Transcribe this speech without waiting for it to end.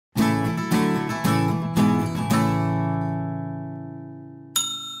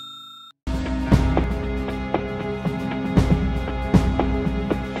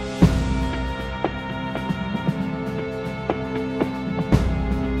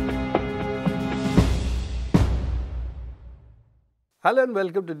Hello and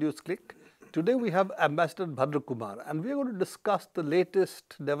welcome to NewsClick. Today we have Ambassador Bhadrakumar and we are going to discuss the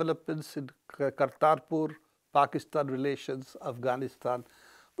latest developments in Kartarpur, Pakistan relations, Afghanistan,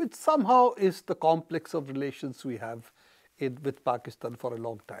 which somehow is the complex of relations we have with Pakistan for a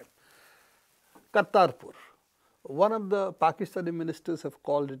long time. Kartarpur, one of the Pakistani ministers have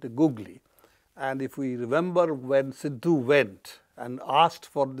called it a googly, and if we remember when Sidhu went and asked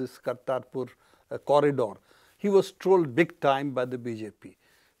for this Kartarpur corridor, he was trolled big time by the BJP.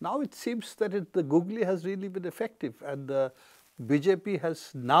 Now it seems that the googly has really been effective, and the BJP has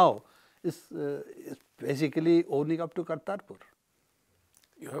now is basically owning up to Kartarpur.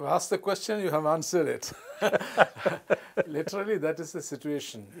 You have asked the question, you have answered it. Literally, that is the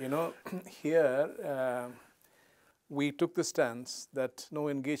situation. You know, here we took the stance that no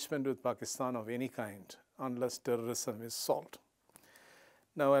engagement with Pakistan of any kind unless terrorism is solved.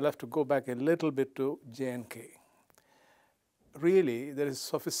 Now, I'll have to go back a little bit to J&K. Really, there is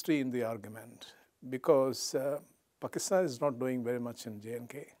sophistry in the argument because Pakistan is not doing very much in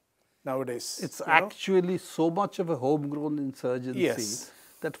J&K nowadays. It's actually so much of a homegrown insurgency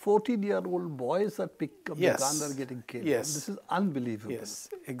that 14-year-old boys that pick up the gun are getting killed. Yes. This is unbelievable. Yes,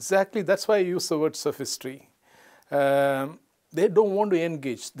 exactly. That's why I use the word sophistry. They don't want to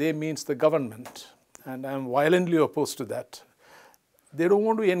engage. They means the government, and I'm violently opposed to that. They don't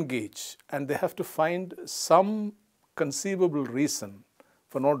want to engage, and they have to find some conceivable reason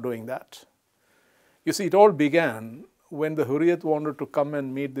for not doing that. You see, it all began when the Hurriyat wanted to come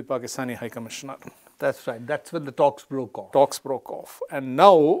and meet the Pakistani High Commissioner. That's right. That's when the talks broke off. Talks broke off. And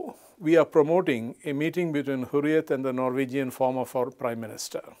now we are promoting a meeting between Hurriyat and the Norwegian former Prime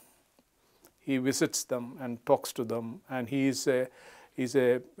Minister. He visits them and talks to them, and he is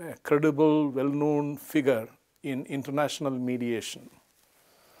a credible, well-known figure in international mediation.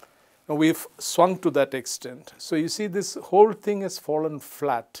 Now, we've swung to that extent. So you see, this whole thing has fallen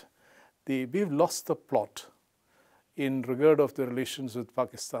flat. We've lost the plot in regard of the relations with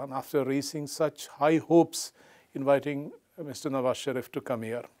Pakistan after raising such high hopes, inviting Mr. Nawaz Sharif to come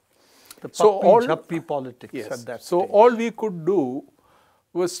here. The puppy politics at that stage. All we could do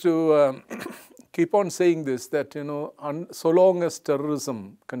was to keep on saying this, that, you know, so long as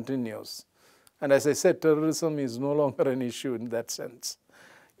terrorism continues, and as I said, terrorism is no longer an issue in that sense,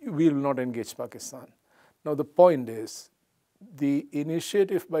 we will not engage Pakistan. Now, the point is, the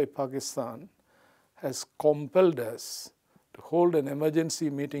initiative by Pakistan has compelled us to hold an emergency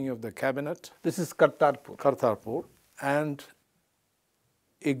meeting of the cabinet. This is Kartarpur. Kartarpur, and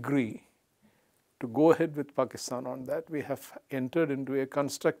agree to go ahead with Pakistan on that. We have entered into a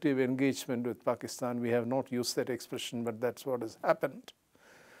constructive engagement with Pakistan. We have not used that expression, but that's what has happened.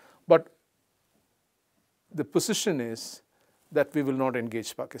 But the position is that we will not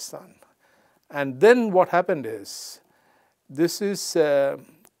engage Pakistan. And then what happened is, this is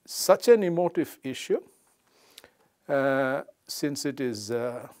such an emotive issue since it is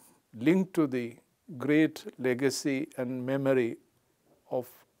linked to the great legacy and memory of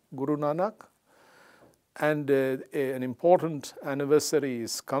Guru Nanak, and an important anniversary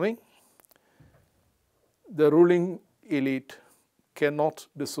is coming. The ruling elite cannot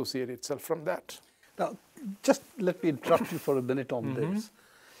dissociate itself from that. Now, just let me interrupt you for a minute on this.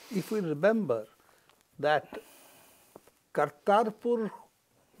 If we remember that Kartarpur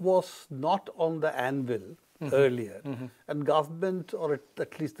was not on the anvil earlier, and government, or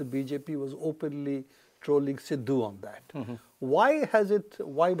at least the BJP, was openly trolling Sidhu on that. Why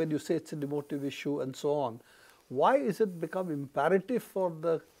when you say it's an emotive issue and so on, why is it become imperative for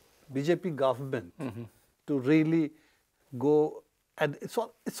the BJP government to really go and it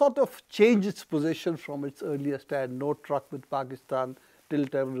sort of change its position from its earlier stand, no truck with Pakistan till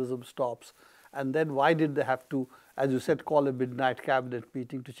terrorism stops? And then why did they have to, as you said, call a midnight cabinet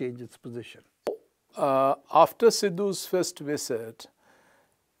meeting to change its position? After Sidhu's first visit,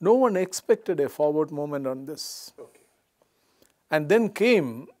 no one expected a forward movement on this. And then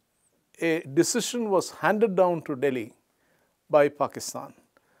came a decision was handed down to Delhi by Pakistan.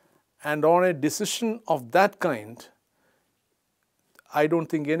 And on a decision of that kind, I don't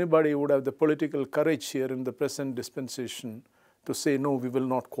think anybody would have the political courage here in the present dispensation to say, no, we will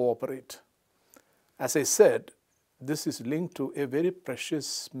not cooperate. As I said, this is linked to a very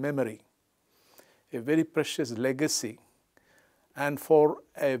precious memory, a very precious legacy, and for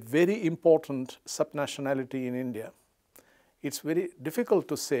a very important subnationality in India. It's very difficult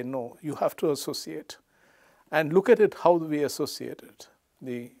to say, no, you have to associate. And look at it, how we associate it.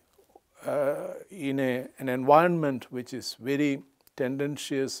 In an environment which is very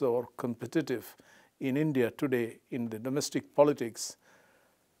tendentious or competitive in India today in the domestic politics,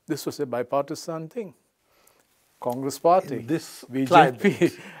 this was a bipartisan thing. Congress Party, in this BJP,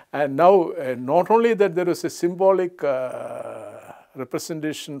 climate. and now not only that there is a symbolic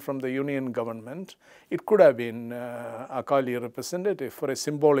representation from the union government, it could have been Akali representative for a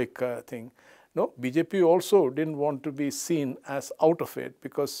symbolic thing. No, BJP also didn't want to be seen as out of it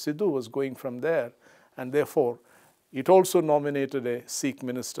because Sidhu was going from there, and therefore it also nominated a Sikh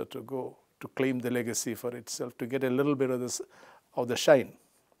minister to go to claim the legacy for itself, to get a little bit of this of the shine.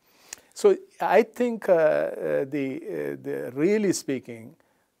 So I think really speaking,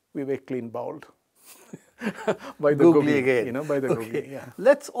 we were clean bowled by the googly again. You know, by the okay. googly. Yeah.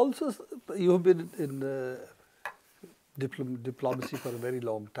 Let's also, you have been in diplomacy for a very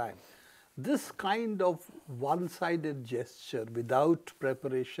long time. This kind of one-sided gesture without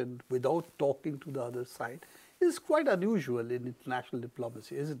preparation, without talking to the other side, is quite unusual in international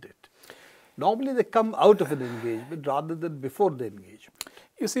diplomacy, isn't it? Normally they come out of an engagement rather than before the engagement.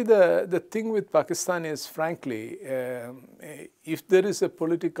 You see, the thing with Pakistan is, frankly, if there is a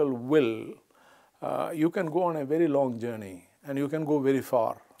political will, you can go on a very long journey and you can go very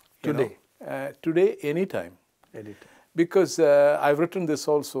far. Today? Today, anytime. Anytime. Because I've written this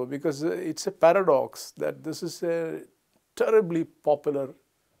also, because it's a paradox that this is a terribly popular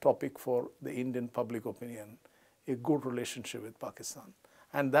topic for the Indian public opinion, a good relationship with Pakistan.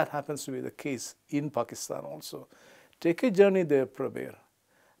 And that happens to be the case in Pakistan also. Take a journey there, Prabir,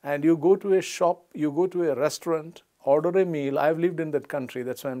 and you go to a shop, you go to a restaurant, order a meal. I've lived in that country,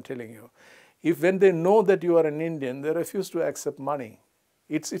 that's why I'm telling you. If when they know that you are an Indian, they refuse to accept money.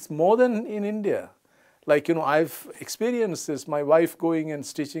 It's more than in India. Like, you know, I've experienced this, my wife going and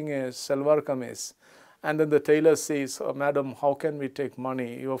stitching a salwar kameez, and then the tailor says, oh, madam, how can we take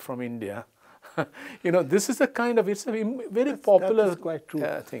money? You're from India. You know, this is a kind of, it's a very popular that is quite true.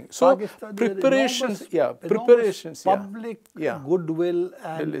 thing. So Pakistan, preparations, enormous yeah. Public goodwill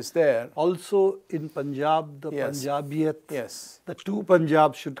and is there. Also in Punjab, the Punjabiyat, the two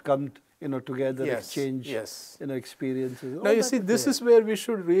Punjab should come, you know, together, exchange, you know, experiences. Now you see, this is where we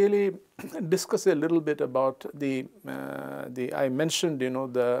should really discuss a little bit about the I mentioned, you know,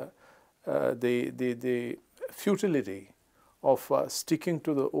 the futility of sticking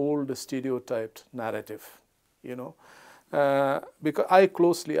to the old stereotyped narrative, you know, because I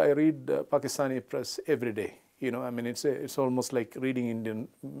read Pakistani press every day. You know, I mean, it's almost like reading Indian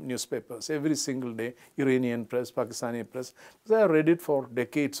newspapers every single day. Iranian press, Pakistani press. Because I read it for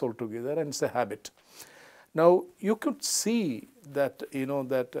decades altogether, and it's a habit. Now you could see that, you know,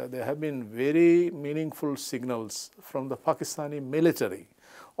 that there have been very meaningful signals from the Pakistani military.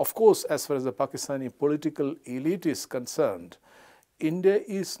 Of course, as far as the Pakistani political elite is concerned, India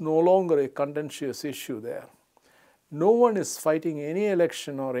is no longer a contentious issue there. No one is fighting any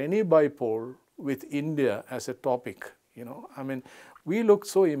election or any bypoll with India as a topic, you know. I mean, we look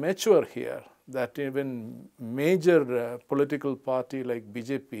so immature here that even major political party like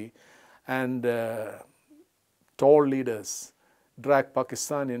BJP and tall leaders drag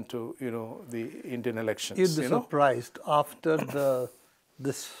Pakistan into, you know, the Indian elections. You'd be surprised after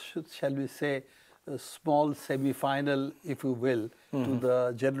this, shall we say, a small semi-final, if you will, to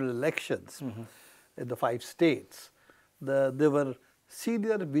the general elections in the 5 states. There were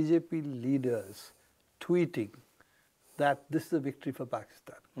senior BJP leaders tweeting that this is a victory for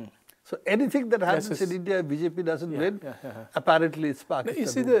Pakistan. So anything that happens in India, BJP doesn't win, apparently it's Pakistan. You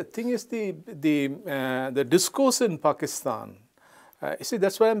see, the thing is the discourse in Pakistan, you see,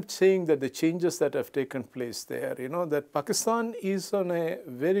 that's why I'm saying that the changes that have taken place there, you know, that Pakistan is on a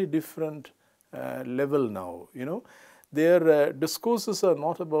very different level now, you know. Their discourses are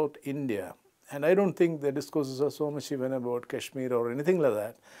not about India. And I don't think the discourses are so much even about Kashmir or anything like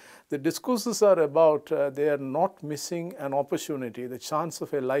that. The discourses are about they are not missing an opportunity, the chance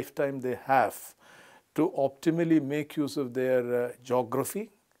of a lifetime they have to optimally make use of their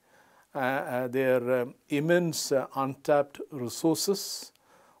geography, their immense untapped resources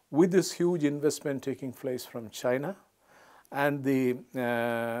with this huge investment taking place from China, and the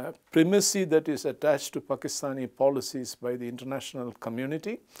primacy that is attached to Pakistani policies by the international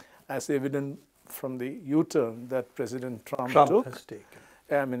community, as evident from the U-turn that President Trump took. Has taken.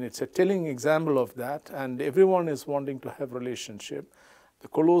 I mean, it's a telling example of that, and everyone is wanting to have relationship. The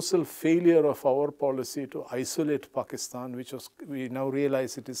colossal failure of our policy to isolate Pakistan, which was, we now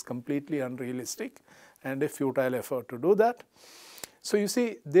realize it is completely unrealistic and a futile effort to do that. So you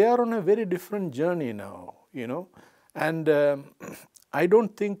see, they are on a very different journey now, you know, and I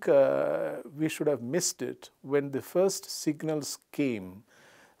don't think we should have missed it when the first signals came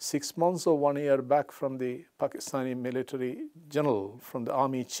 6 months or 1 year back from the Pakistani military general, from the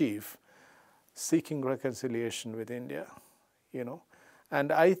army chief, seeking reconciliation with India, you know.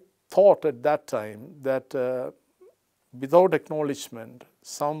 And I thought at that time that without acknowledgement,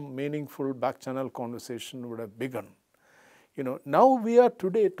 some meaningful back-channel conversation would have begun. Now we are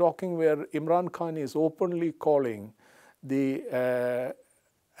today talking where Imran Khan is openly calling the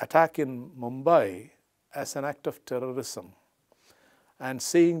attack in Mumbai as an act of terrorism and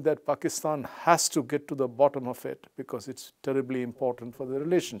saying that Pakistan has to get to the bottom of it because it's terribly important for the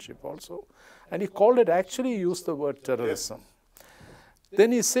relationship also. And he called it, actually used the word terrorism.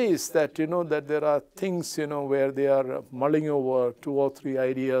 Then he says that, that there are things, where they are mulling over 2 or 3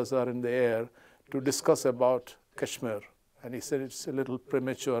 ideas are in the air to discuss about Kashmir. And he said it's a little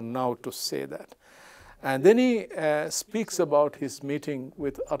premature now to say that. And then he speaks about his meeting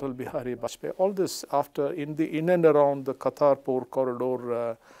with Atal Bihari Vajpayee. All this after in and around the Kartarpur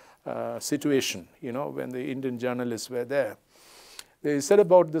corridor situation, when the Indian journalists were there. They said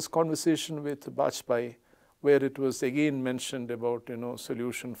about this conversation with Vajpayee, where it was again mentioned about,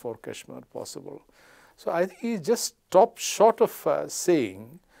 solution for Kashmir possible. So I think he just stopped short of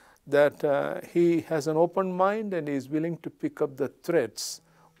saying that he has an open mind and he is willing to pick up the threads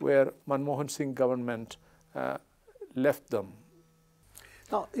where Manmohan Singh government left them.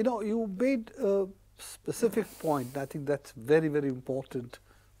 Now, you made a specific point, I think that's very, very important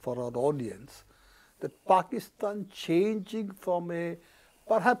for our audience, that Pakistan changing from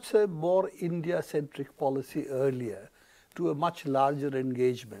perhaps a more India-centric policy earlier to a much larger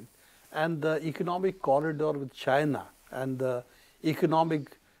engagement, and the economic corridor with China and the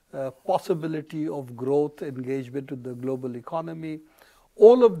economic possibility of growth engagement with the global economy.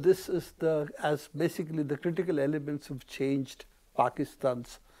 All of this is as basically the critical elements have changed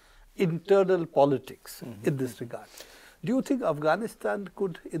Pakistan's internal politics in this regard. Do you think Afghanistan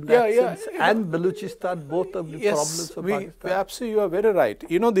could, in that sense, and Balochistan, both of the problems of Pakistan? Absolutely, you are very right.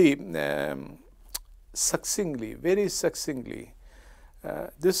 Succinctly, very succinctly,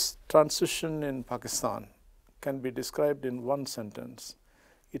 this transition in Pakistan can be described in one sentence.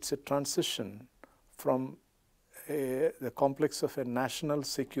 It's a transition from the complex of a national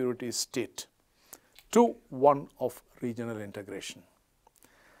security state to one of regional integration.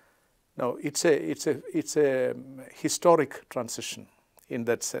 Now, it's a historic transition in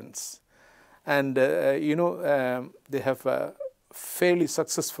that sense, and they have fairly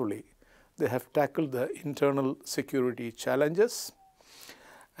successfully they have tackled the internal security challenges,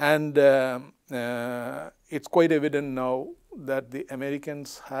 and it's quite evident now that the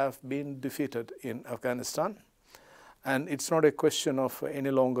Americans have been defeated in Afghanistan. And it's not a question of any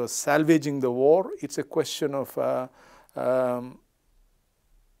longer salvaging the war, it's a question of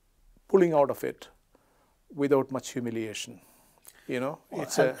pulling out of it without much humiliation.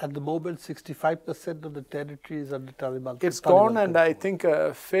 At the moment, 65% of the territory is under Taliban. It's gone, and I think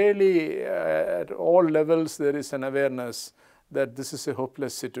fairly at all levels there is an awareness that this is a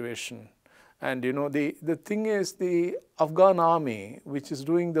hopeless situation. And the thing is, the Afghan army, which is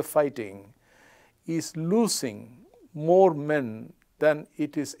doing the fighting, is losing more men than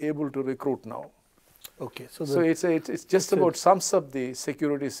it is able to recruit now. Okay, so it's just about sums up the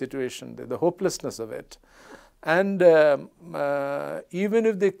security situation, the hopelessness of it. And even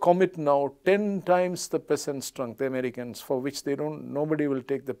if they commit now 10 times the present strength, the Americans, for which nobody will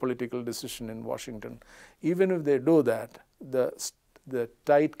take the political decision in Washington, even if they do that, the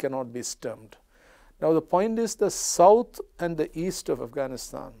tide cannot be stemmed. Now the point is, the south and the east of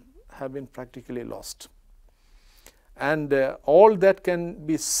Afghanistan have been practically lost. And all that can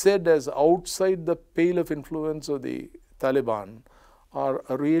be said as outside the pale of influence of the Taliban are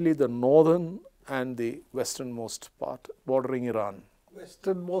really the northern and the westernmost part bordering Iran.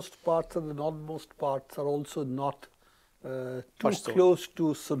 Westernmost parts and the northernmost parts are also not too close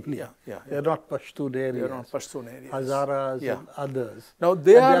to Sunni. They are not Pashtun areas. They are not Pashtun areas. Hazaras and others. Now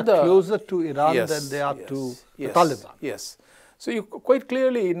they are closer to Iran than they are to the Taliban. Yes. So you quite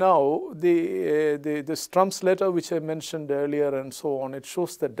clearly now, this Trump's letter which I mentioned earlier and so on, it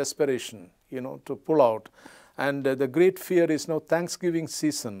shows the desperation, to pull out. And the great fear is now Thanksgiving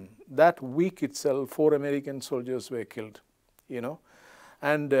season. That week itself, 4 American soldiers were killed,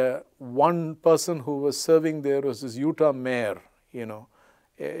 And one person who was serving there was this Utah mayor, mayor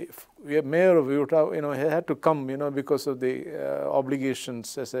of Utah, he had to come, because of the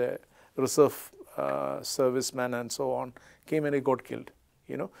obligations as a reserve serviceman and so on, came and he got killed,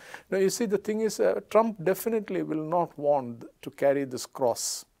 Now you see, the thing is, Trump definitely will not want to carry this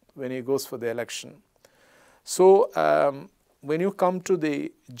cross when he goes for the election. So when you come to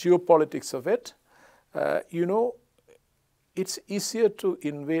the geopolitics of it, it's easier to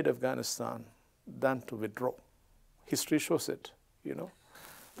invade Afghanistan than to withdraw. History shows it, The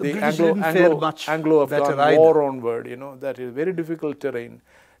Anglo-Afghan war onward, that is very difficult terrain.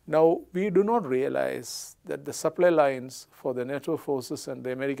 Now, we do not realize that the supply lines for the NATO forces and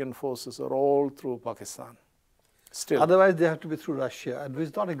the American forces are all through Pakistan. Still. Otherwise, they have to be through Russia, and which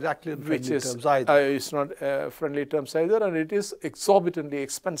is not exactly in friendly terms either. It's not friendly terms either, and it is exorbitantly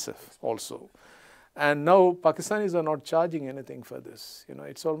expensive also. And now Pakistanis are not charging anything for this. You know,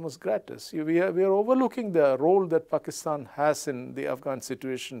 it's almost gratis. We are overlooking the role that Pakistan has in the Afghan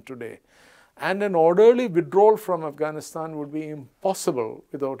situation today. And an orderly withdrawal from Afghanistan would be impossible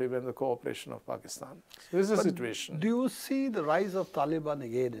without even the cooperation of Pakistan. So this is the situation. Do you see the rise of Taliban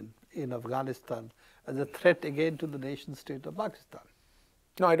again in Afghanistan as a threat again to the nation state of Pakistan?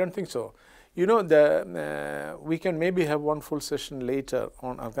 No, I don't think so. You know, we can maybe have one full session later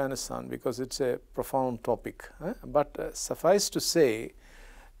on Afghanistan because it's a profound topic. But suffice to say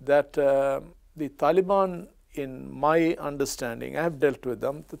that the Taliban, in my understanding, I have dealt with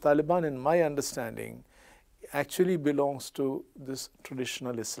them, the Taliban, in my understanding, actually belongs to this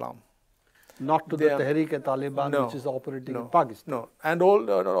traditional Islam. Not to the Tehreek-e-Taliban, no, which is operating no, in Pakistan. No, and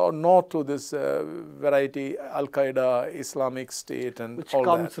not to this variety Al-Qaeda, Islamic State, and which all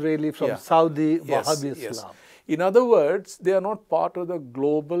comes that. really from Saudi Wahhabi Islam. Yes. In other words, they are not part of the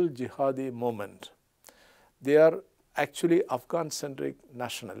global jihadi movement. They are actually Afghan-centric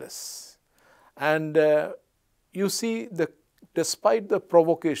nationalists. And you see, despite the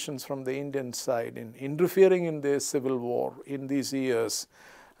provocations from the Indian side in interfering in the civil war in these years,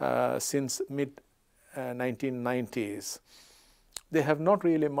 since mid-1990s, they have not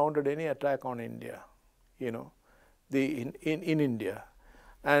really mounted any attack on India, you know, in India.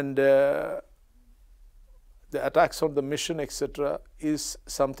 And the attacks on the mission, etc., is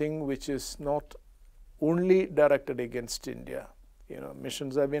something which is not only directed against India. You know,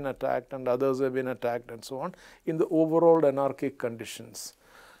 missions have been attacked and others have been attacked and so on in the overall anarchic conditions.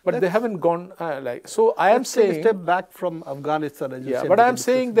 But they haven't gone so I am saying, take a step back from Afghanistan, as you said. But I am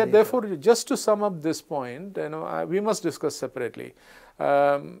saying that therefore, just to sum up this point, you know, we must discuss separately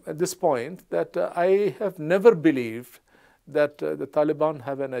at this point that I have never believed that the Taliban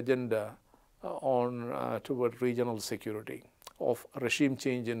have an agenda toward regional security, of regime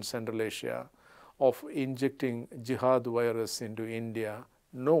change in Central Asia, of injecting jihad virus into India.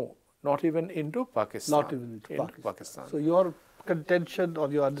 No, not even into Pakistan. Not even into Pakistan. So your contention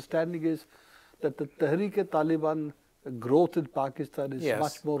or your understanding is that the Tehreek-e-Taliban growth in Pakistan is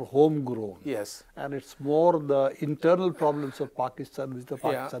much more homegrown. Yes. And it's more the internal problems of Pakistan which the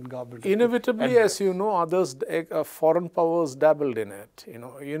Pakistan government. Inevitably, as you know, others, foreign powers dabbled in it.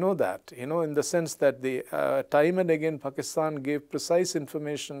 You know that. You know, in the sense that the time and again Pakistan gave precise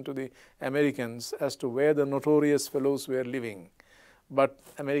information to the Americans as to where the notorious fellows were living. But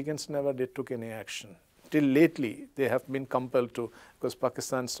Americans never took any action. Till lately, they have been compelled to, because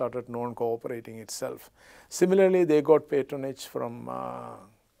Pakistan started non-cooperating itself. Similarly, they got patronage from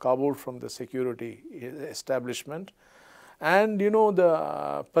Kabul, from the security establishment. And, you know,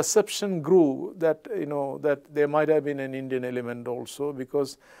 the perception grew that, you know, that there might have been an Indian element also,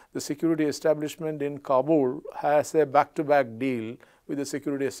 because the security establishment in Kabul has a back-to-back deal with the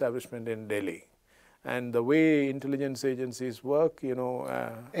security establishment in Delhi. And the way intelligence agencies work, you know...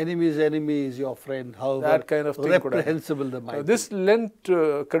 enemy's enemy is your friend, however that kind of thing reprehensible the might be. This lent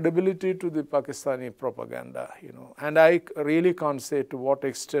credibility to the Pakistani propaganda, you know. And I really can't say to what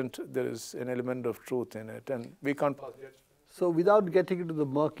extent there is an element of truth in it. And we can't... So without getting into the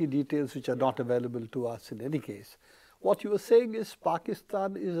murky details which are not available to us in any case, what you were saying is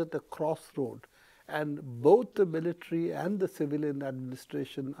Pakistan is at a crossroad, and both the military and the civilian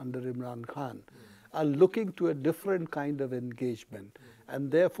administration under Imran Khan are looking to a different kind of engagement,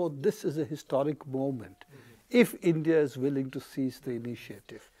 and therefore this is a historic moment if India is willing to seize the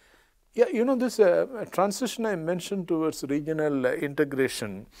initiative. Yeah, you know, this transition I mentioned towards regional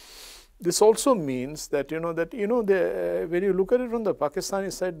integration, this also means that, when you look at it from the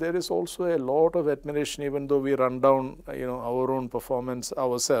Pakistani side, there is also a lot of admiration, even though we run down, our own performance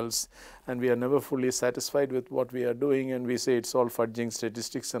ourselves, and we are never fully satisfied with what we are doing, and we say it's all fudging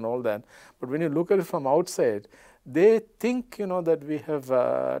statistics and all that. But when you look at it from outside, they think, that we have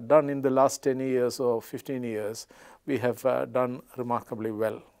done in the last 10 years or 15 years, we have done remarkably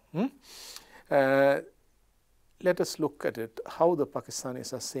well. Let us look at it, how the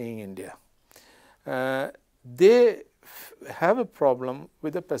Pakistanis are seeing India. They have a problem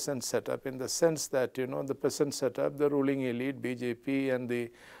with the peasant setup, in the sense that, the peasant setup, the ruling elite, BJP, and the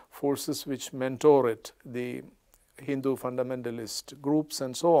forces which mentor it, the Hindu fundamentalist groups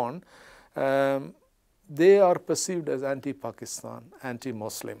and so on, they are perceived as anti-Pakistan,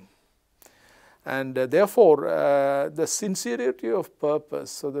 anti-Muslim. And therefore, the sincerity of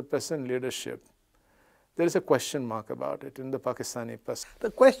purpose of the peasant leadership there is a question mark about it in the Pakistani perspective.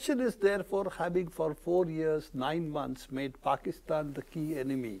 The question is therefore, having for 4 years, 9 months made Pakistan the key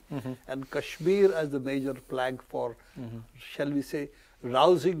enemy and Kashmir as the major flag for, shall we say,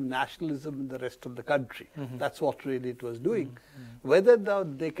 rousing nationalism in the rest of the country. That's what really it was doing. Whether now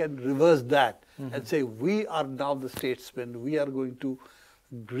they can reverse that and say, we are now the statesmen, we are going to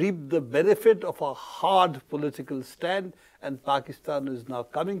reap the benefit of a hard political stand, and Pakistan is now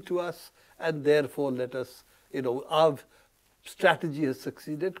coming to us, and therefore let us, our strategy has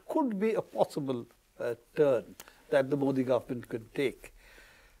succeeded, could be a possible turn that the Modi government could take.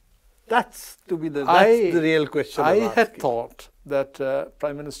 That's to be the real question. I had thought that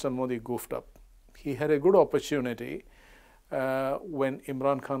Prime Minister Modi goofed up. He had a good opportunity when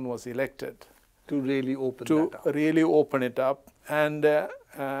Imran Khan was elected to really open it up. And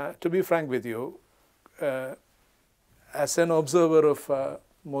to be frank with you, as an observer of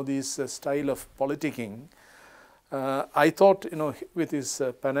Modi's style of politicking, I thought, with his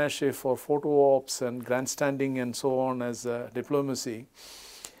panache for photo ops and grandstanding and so on as diplomacy,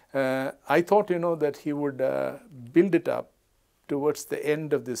 I thought, that he would build it up towards the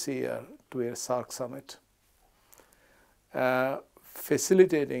end of this year to a SAARC summit,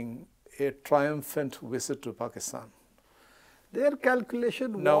 facilitating a triumphant visit to Pakistan. Their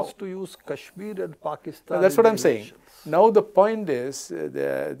calculation was to use Kashmir and Pakistan. That's what I'm saying. Now the point is,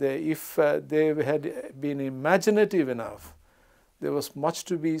 if they had been imaginative enough, there was much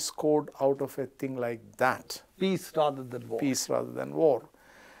to be scored out of a thing like that. Peace rather than war. Peace rather than war.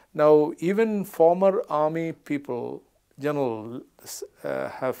 Now, even former army people, generals,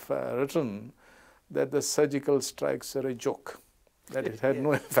 have written that the surgical strikes are a joke, that it had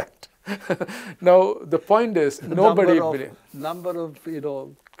no effect. Now, the point is, nobody believes. Number of,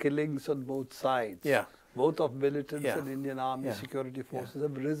 killings on both sides. Yeah. Both of militants and Indian Army security forces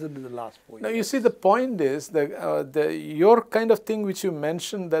have risen in the last 4 years. Now, you see, the point is, your kind of thing which you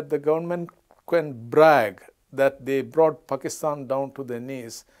mentioned, that the government can brag that they brought Pakistan down to their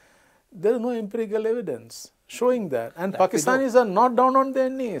knees, there is no empirical evidence showing that. And Pakistanis are not down on their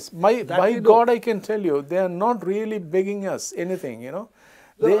knees. By God, I can tell you, they are not really begging us anything,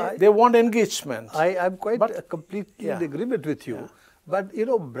 They want engagement. I'm quite completely in agreement with you. But,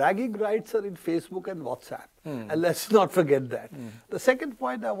 bragging rights are in Facebook and WhatsApp. And let's not forget that. The second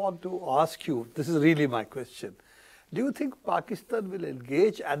point I want to ask you, this is really my question. Do you think Pakistan will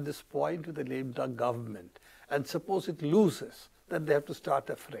engage at this point with the lame duck government? And suppose it loses, then they have to start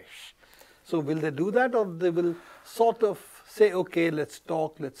afresh. So will they do that, or they will sort of say, okay, let's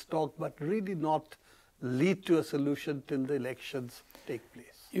talk, but really not lead to a solution till the elections take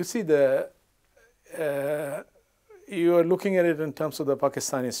place? You see, you are looking at it in terms of the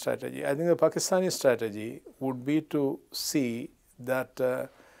Pakistani strategy. I think the Pakistani strategy would be to see that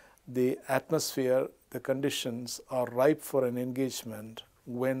the atmosphere, the conditions are ripe for an engagement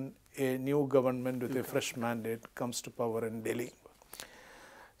when a new government with a fresh mandate comes to power in Delhi.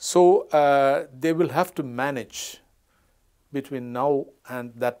 So they will have to manage between now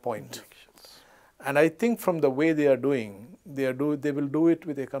and that point. And I think from the way they are doing, they will do it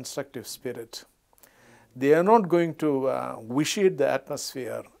with a constructive spirit. They are not going to vitiate the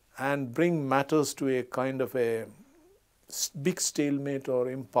atmosphere and bring matters to a kind of a big stalemate or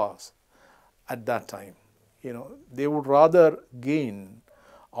impasse at that time. They would rather gain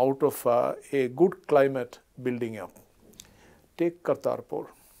out of a good climate building up. Take Kartarpur.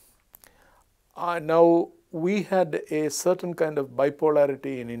 Now, we had a certain kind of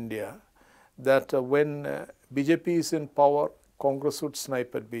bipolarity in India, that when BJP is in power, Congress would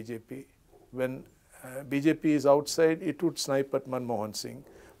snipe at BJP. When BJP is outside, it would snipe at Manmohan Singh.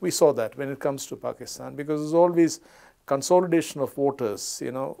 We saw that when it comes to Pakistan, because there's always consolidation of voters,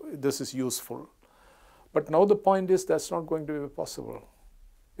 this is useful. But now the point is, that's not going to be possible,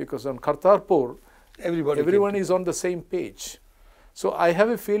 because on Kartarpur, everyone is on the same page. So I have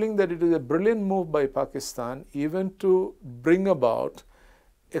a feeling that it is a brilliant move by Pakistan, even to bring about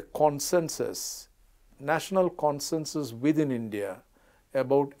a consensus, national consensus within India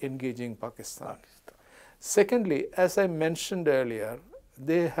about engaging Pakistan. Secondly, as I mentioned earlier,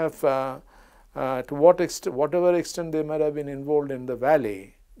 they have, to whatever extent they might have been involved in the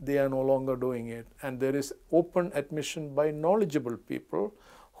valley, they are no longer doing it. And there is open admission by knowledgeable people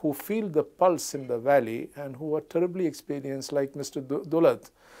who feel the pulse in the valley and who are terribly experienced, like Mr.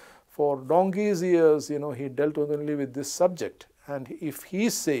 Dulat. For donkey's years, he dealt only with this subject. And if he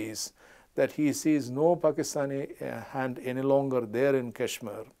says that he sees no Pakistani hand any longer there in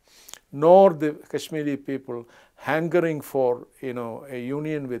Kashmir, nor the Kashmiri people hankering for, a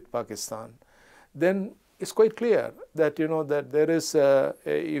union with Pakistan, then it's quite clear that, that there is,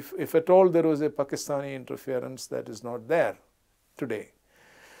 if at all there was a Pakistani interference, that is not there today.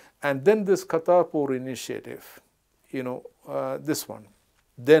 And then this Kartarpur initiative, this one.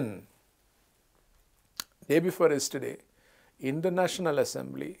 Then, day before yesterday, in the National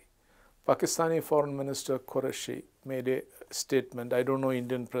Assembly, Pakistani Foreign Minister Qureshi made a statement. I don't know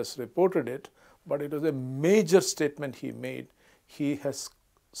Indian press reported it, but it was a major statement he made. He has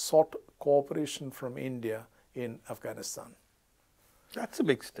sought cooperation from India in Afghanistan. That's a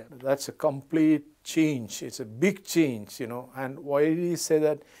big step. That's a complete change. It's a big change, And why did he say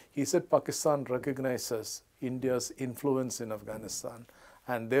that? He said Pakistan recognizes India's influence in Afghanistan,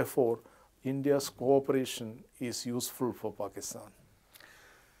 and therefore India's cooperation is useful for Pakistan.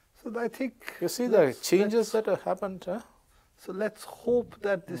 So I think you see the changes that have happened. Huh? So let's hope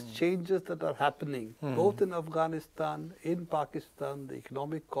that these changes that are happening, both in Afghanistan, in Pakistan, the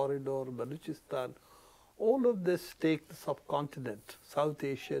economic corridor, Balochistan, all of this take the subcontinent, South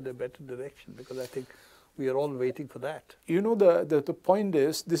Asia, in a better direction, because I think we are all waiting for that. The point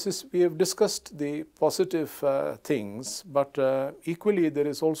is, we have discussed the positive things, but equally there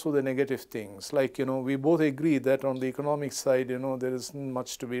is also the negative things. Like, we both agree that on the economic side, there isn't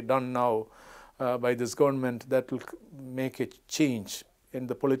much to be done now by this government that will make a change in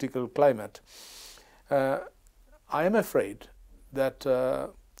the political climate. I am afraid that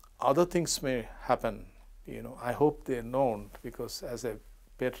other things may happen. I hope they are known, because as a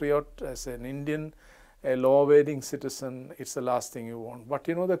patriot, as an Indian, a law-abiding citizen, it's the last thing you want. But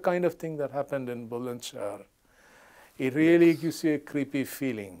the kind of thing that happened in Bulandshahr, it really gives you a creepy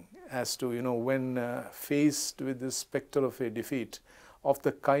feeling as to, when faced with the specter of a defeat of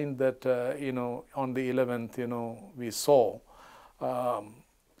the kind that, on the 11th, we saw,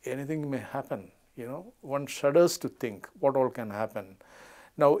 anything may happen, One shudders to think what all can happen.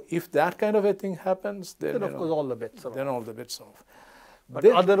 Now, if that kind of a thing happens, then of course all the bets are off. Then all the bets off. But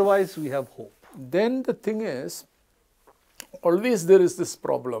otherwise, we have hope. Then the thing is, always there is this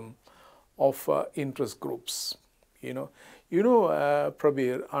problem of interest groups.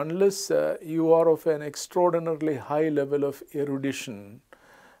 Prabir, unless you are of an extraordinarily high level of erudition,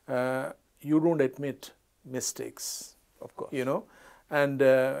 you don't admit mistakes. Of course. And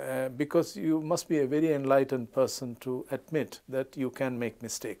because you must be a very enlightened person to admit that you can make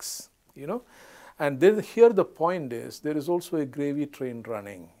mistakes, And then here the point is, there is also a gravy train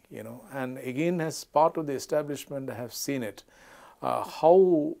running, And again, as part of the establishment, I have seen it,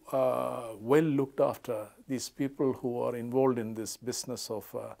 how well looked after these people who are involved in this business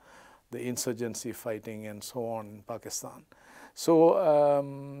of the insurgency fighting and so on in Pakistan. So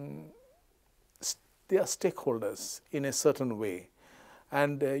they are stakeholders in a certain way.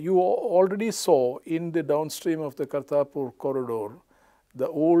 And you already saw in the downstream of the Kartarpur corridor, the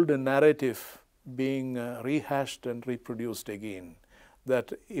old narrative being rehashed and reproduced again,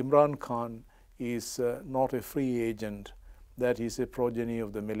 that Imran Khan is not a free agent, that he is a progeny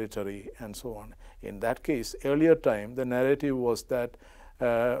of the military and so on. In that case, earlier time, the narrative was that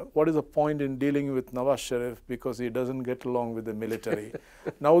what is the point in dealing with Nawaz Sharif because he doesn't get along with the military.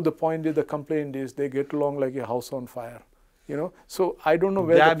 Now the point is, the complaint is they get along like a house on fire. So I don't know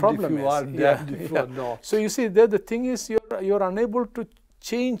where the problem is. If you are not. So you see, there the thing is, you're unable to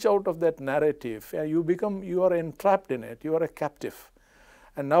change out of that narrative. You are entrapped in it. You are a captive.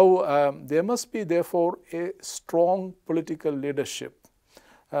 And now there must be, therefore, a strong political leadership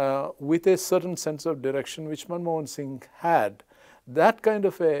with a certain sense of direction, which Manmohan Singh had. That kind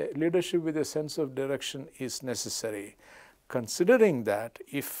of a leadership with a sense of direction is necessary. Considering that,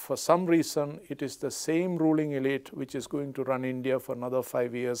 if for some reason it is the same ruling elite which is going to run India for another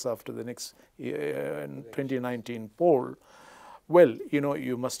 5 years after the next 2019 poll, well,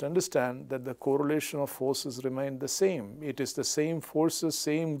 you must understand that the correlation of forces remain the same. It is the same forces,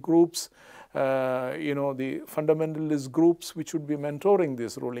 same groups, the fundamentalist groups which would be mentoring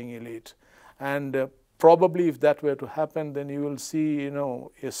this ruling elite. And probably if that were to happen, then you will see,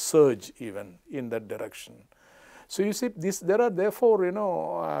 a surge even in that direction. So you see, there are therefore,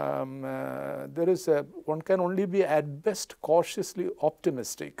 one can only be at best cautiously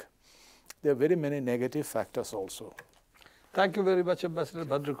optimistic. There are very many negative factors also. Thank you very much, Ambassador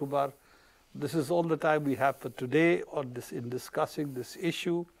Bhadrakumar. This is all the time we have for today in discussing this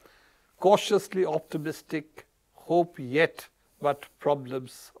issue. Cautiously optimistic, hope yet, but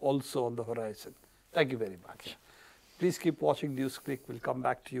problems also on the horizon. Thank you very much. Please keep watching NewsClick. We'll come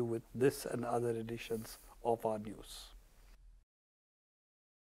back to you with this and other editions of our news.